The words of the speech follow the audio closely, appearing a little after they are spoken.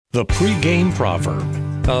The pregame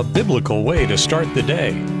proverb, a biblical way to start the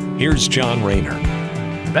day. Here's John Rayner.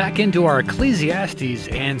 Back into our Ecclesiastes,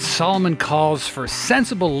 and Solomon calls for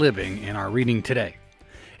sensible living in our reading today.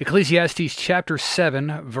 Ecclesiastes chapter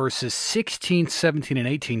 7, verses 16, 17, and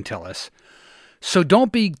 18 tell us, "So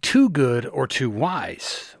don't be too good or too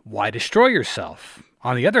wise. Why destroy yourself?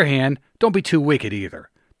 On the other hand, don't be too wicked either.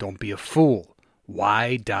 Don't be a fool.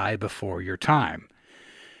 Why die before your time?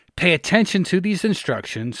 Pay attention to these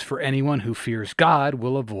instructions, for anyone who fears God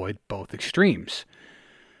will avoid both extremes."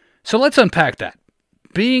 So let's unpack that.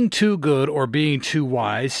 Being too good or being too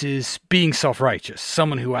wise is being self-righteous.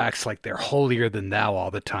 Someone who acts like they're holier than thou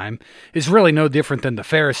all the time is really no different than the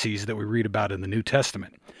Pharisees that we read about in the New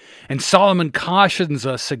Testament. And Solomon cautions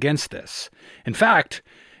us against this. In fact,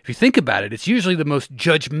 if you think about it, it's usually the most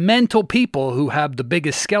judgmental people who have the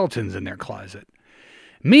biggest skeletons in their closet.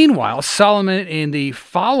 Meanwhile, Solomon in the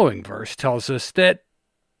following verse tells us that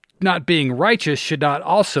not being righteous should not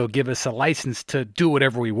also give us a license to do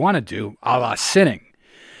whatever we want to do, a la sinning.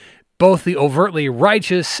 Both the overtly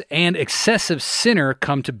righteous and excessive sinner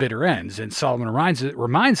come to bitter ends, and Solomon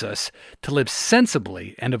reminds us to live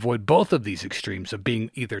sensibly and avoid both of these extremes of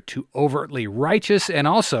being either too overtly righteous and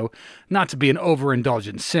also not to be an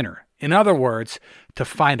overindulgent sinner. In other words, to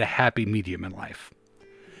find a happy medium in life.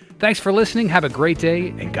 Thanks for listening. Have a great day,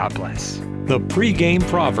 and God bless. The pregame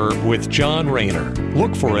proverb with John Rayner.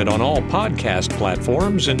 Look for it on all podcast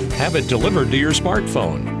platforms and have it delivered to your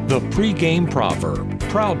smartphone. The pregame proverb,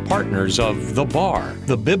 proud partners of The Bar,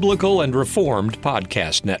 the Biblical and Reformed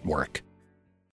Podcast Network.